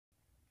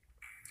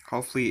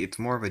Hopefully it's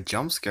more of a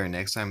jump scare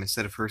next time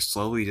instead of her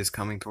slowly just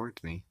coming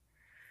towards me.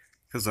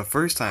 Because the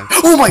first time—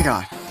 OH MY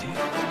GOD!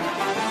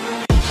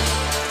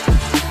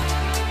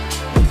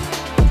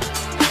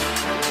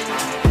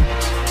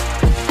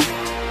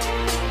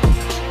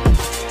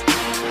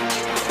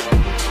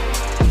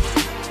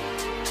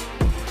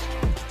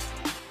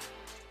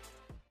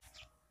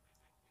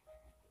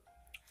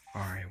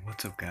 Alright,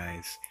 what's up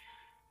guys?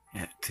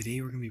 Yeah,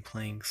 today we're gonna be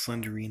playing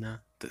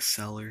Slenderina the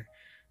Cellar.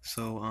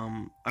 So,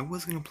 I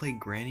was gonna play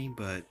Granny,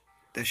 but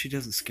that shit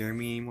doesn't scare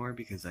me anymore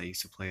because I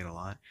used to play it a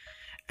lot.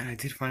 And I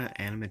did find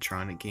an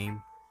animatronic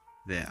game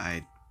that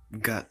I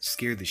got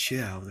scared the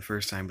shit out of the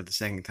first time, but the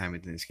second time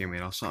it didn't scare me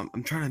at all. So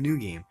I'm trying a new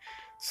game.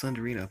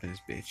 Slenderina up in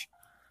this bitch.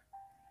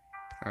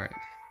 Alright.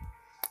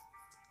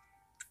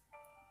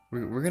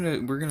 We're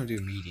gonna do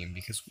medium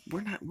because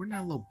we're not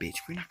a little bitch.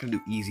 We're not gonna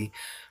do easy.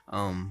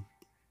 I'm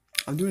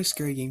doing a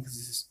scary game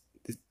because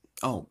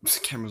oh, the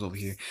camera's over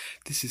here.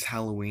 This is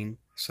Halloween,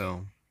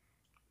 so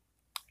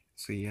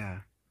yeah.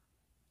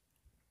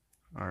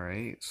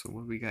 Alright, so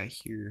what do we got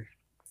here?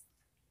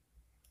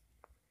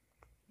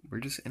 We're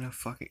just in a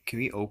fucking— Can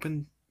we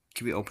open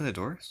the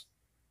doors?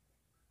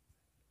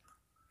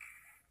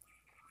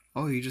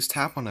 Oh, you just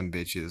tap on them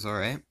bitches,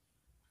 alright.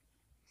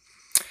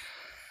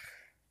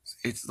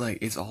 It's like,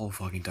 it's all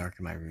fucking dark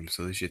in my room,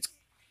 so this shit's—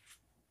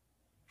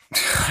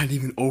 I didn't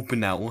even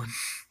open that one.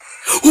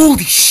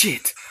 Holy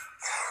shit!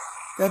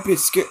 That bitch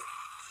scared—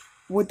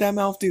 What'd that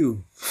mouth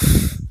do?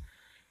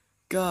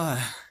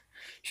 God,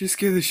 she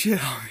scared the shit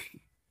out of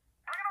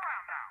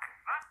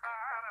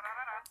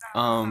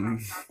me.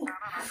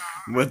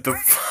 What the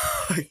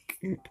fuck?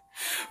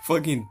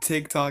 Fucking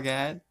TikTok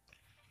ad?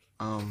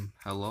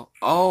 Hello?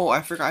 Oh,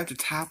 I forgot I have to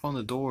tap on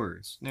the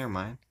doors. Never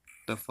mind.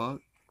 The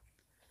fuck?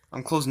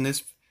 I'm closing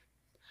this.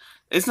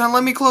 It's not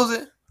letting me close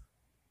it.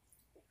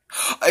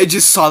 I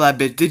just saw that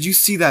bitch. Did you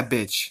see that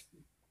bitch?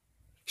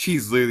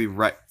 She's literally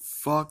right.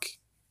 Fuck.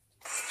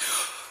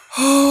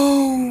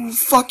 Oh,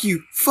 fuck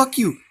you. Fuck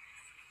you.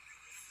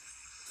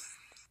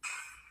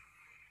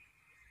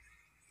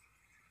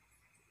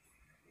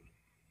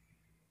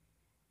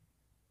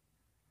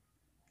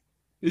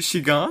 Is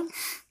she gone?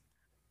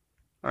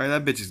 Alright,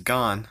 that bitch is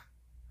gone.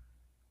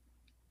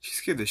 She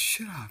scared the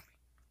shit out of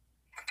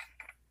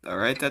me.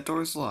 Alright, that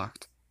door is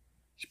locked.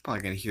 She's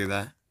probably gonna hear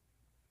that.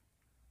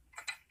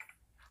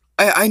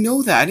 I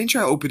know that. I didn't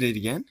try to open it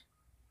again.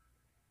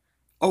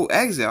 Oh,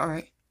 exit.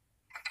 Alright.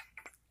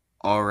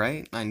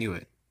 Alright, I knew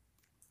it.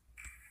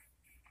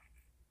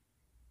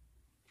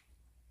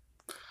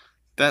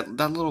 That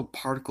little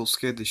particle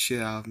scared the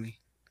shit out of me.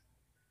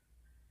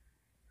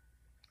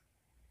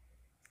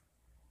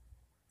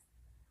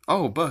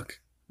 Oh, a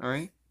book.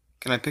 Alright.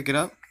 Can I pick it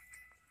up?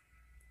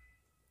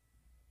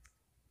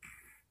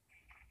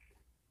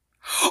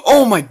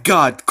 Oh my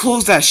god!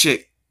 Close that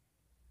shit!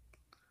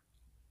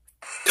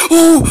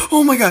 Oh!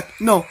 Oh my god!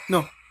 No,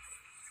 no.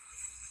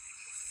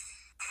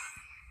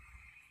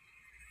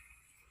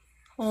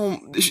 Oh,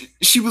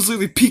 she was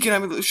literally peeking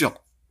at me.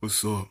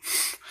 What's up?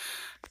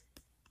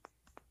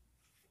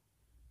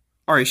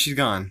 Alright, she's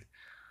gone.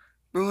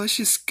 Bro, let's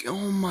just—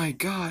 oh my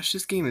gosh,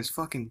 this game is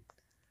fucking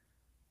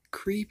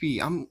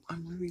creepy. I'm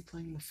literally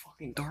playing in the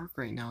fucking dark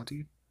right now, dude.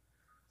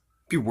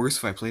 It'd be worse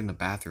if I played in the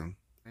bathroom,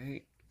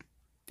 right?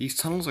 These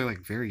tunnels are like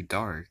very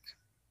dark.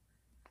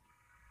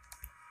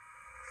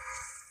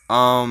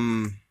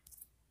 That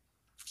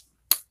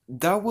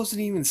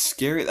wasn't even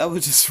scary. That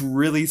was just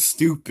really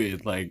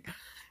stupid. Like,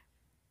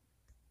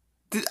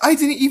 I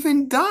didn't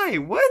even die.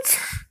 What?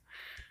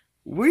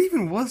 What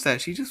even was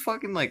that? She just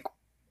fucking like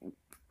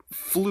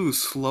flew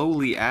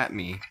slowly at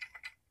me.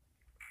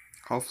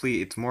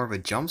 Hopefully it's more of a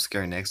jump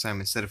scare next time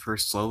instead of her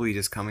slowly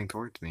just coming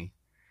towards me.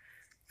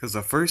 Because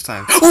the first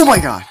time— oh my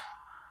god!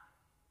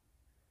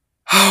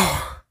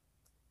 Oh,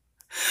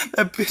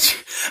 that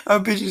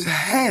bitch's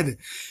head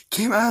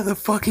came out of the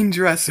fucking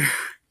dresser.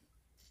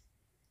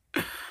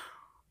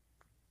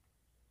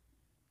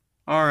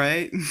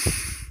 Alright.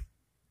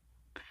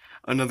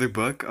 Another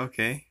book,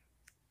 okay.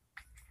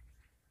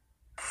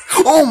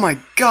 Oh my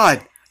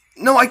god!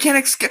 No, I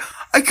can't escape.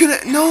 I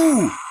couldn't—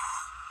 no!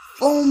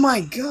 Oh my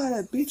god,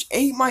 that bitch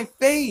ate my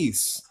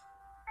face!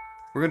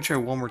 We're gonna try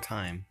one more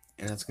time,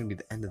 and that's gonna be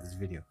the end of this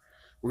video.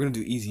 We're gonna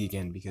do easy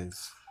again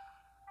because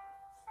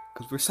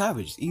we're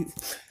savage.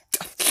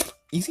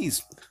 Easy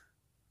is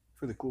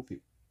for the cool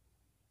people.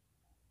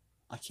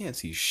 I can't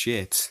see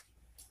shit.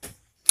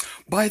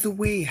 By the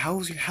way,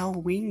 how's your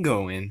Halloween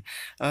going?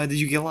 Did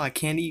you get a lot of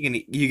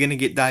candy? You gonna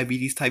get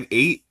diabetes type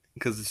 8?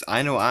 Because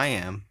I know I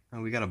am.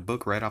 We got a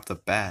book right off the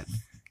bat.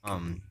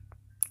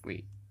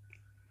 Wait.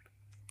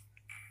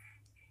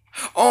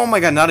 Oh my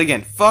god, not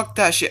again. Fuck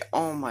that shit.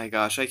 Oh my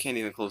gosh, I can't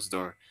even close the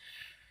door.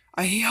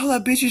 I hate how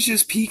that bitch is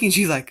just peeking.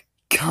 She's like,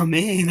 come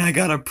in, I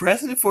got a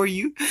present for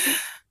you.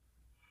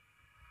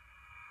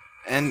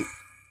 And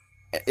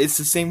it's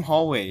the same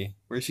hallway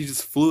where she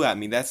just flew at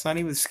me. That's not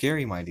even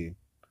scary, my dude.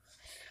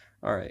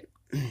 Alright.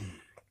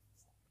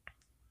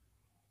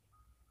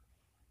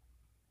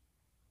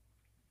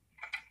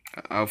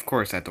 Of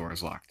course that door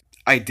is locked.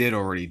 I did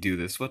already do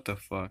this. What the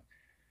fuck?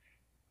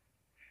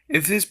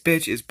 If this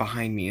bitch is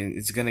behind me and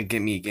it's gonna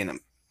get me again,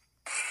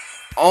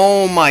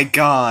 oh my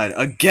god,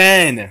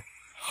 again!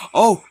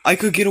 Oh, I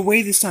could get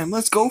away this time.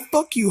 Let's go.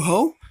 Fuck you,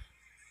 ho.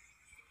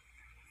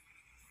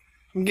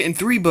 I'm getting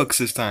 3 books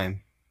this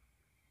time.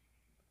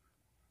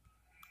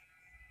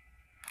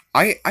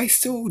 I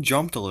still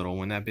jumped a little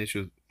when that bitch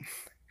was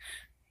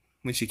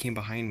when she came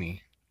behind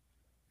me.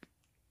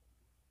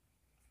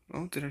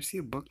 Oh, did I see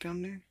a book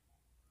down there?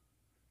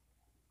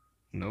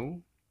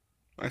 No.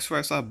 I swear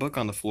I saw a book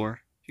on the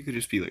floor. You could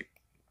just be like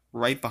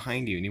right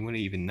behind you and you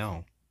wouldn't even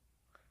know.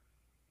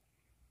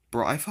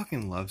 Bro, I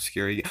fucking love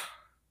scary.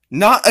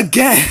 Not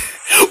again!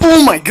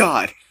 Oh my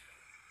god!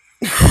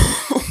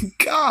 Oh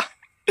god!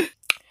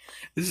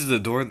 This is the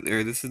door,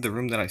 or this is the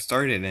room that I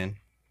started in.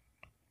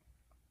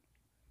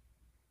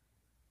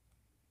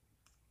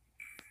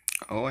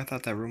 Oh, I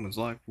thought that room was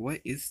locked.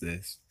 What is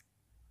this?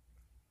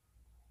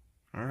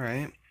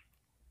 Alright.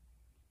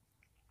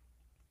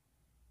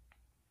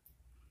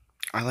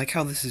 I like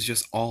how this is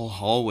just all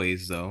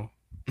hallways, though.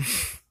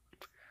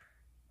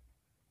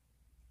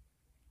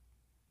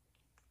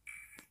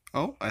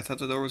 Oh, I thought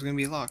the door was gonna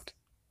be locked.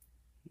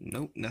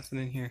 Nope, nothing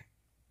in here.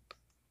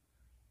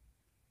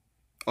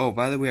 Oh,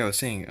 by the way, I was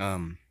saying,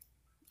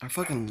 I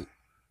fucking...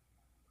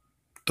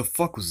 The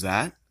fuck was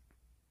that?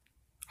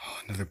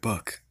 Oh, another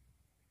book.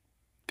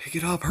 Pick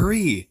it up,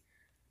 hurry!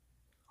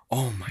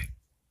 Oh my...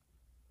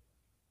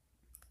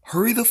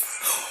 Hurry the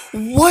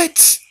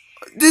What?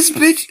 This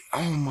bitch...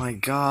 Oh my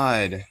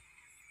god.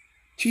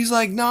 She's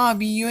like, nah,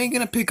 B, you ain't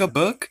gonna pick up a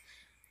book.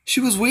 She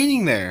was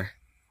waiting there.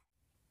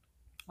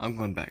 I'm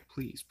going back,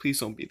 please. Please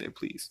don't be there,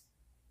 please.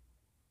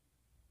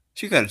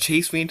 She gotta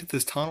chase me into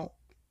this tunnel.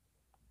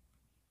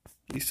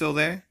 You still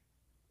there?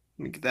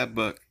 Let me get that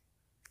book.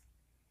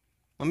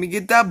 Let me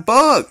get that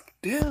book!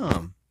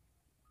 Damn.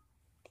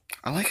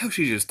 I like how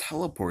she just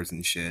teleports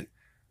and shit.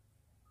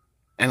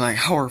 And like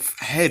how her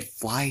head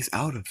flies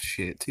out of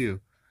shit, too.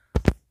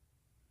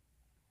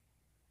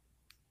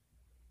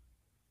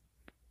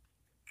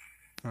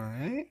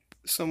 Alright.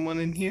 Someone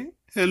in here?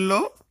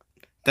 Hello?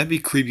 That'd be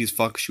creepy as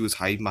fuck if she was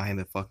hiding behind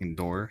the fucking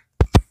door.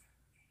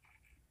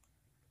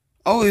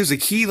 Oh, there's a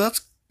key.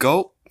 Let's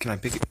go. Can I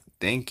pick it?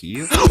 Thank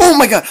you. Oh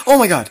my god! Oh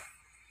my god!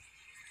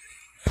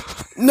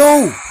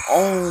 No!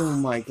 Oh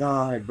my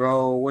god,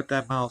 bro. What'd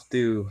that mouth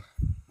do?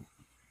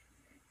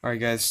 Alright,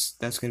 guys.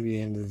 That's gonna be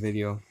the end of the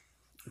video.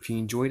 If you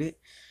enjoyed it,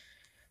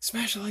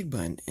 smash the like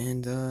button.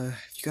 And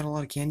if you got a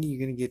lot of candy,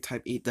 you're gonna get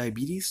type 8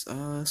 diabetes.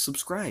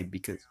 Subscribe,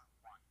 because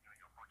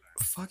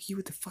fuck you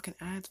with the fucking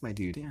ads, my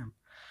dude. Damn.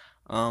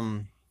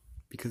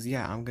 Because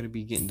yeah, I'm gonna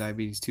be getting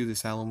diabetes too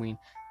this Halloween.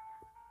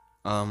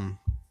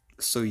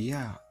 So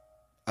yeah,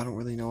 I don't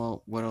really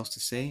know what else to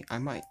say. I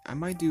might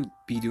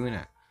be doing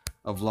a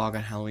vlog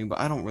on Halloween, but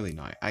I don't really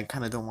know. I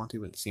kind of don't want to,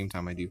 but at the same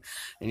time I do.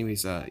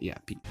 Anyways, yeah,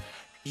 peace.「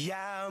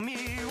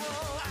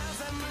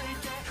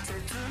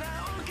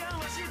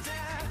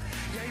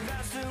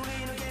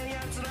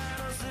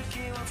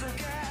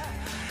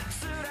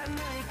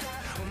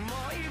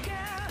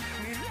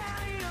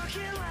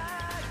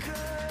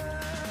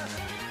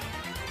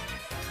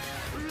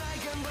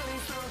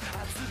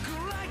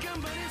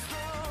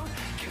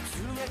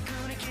決脈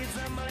に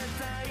刻まれ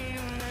た因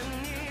縁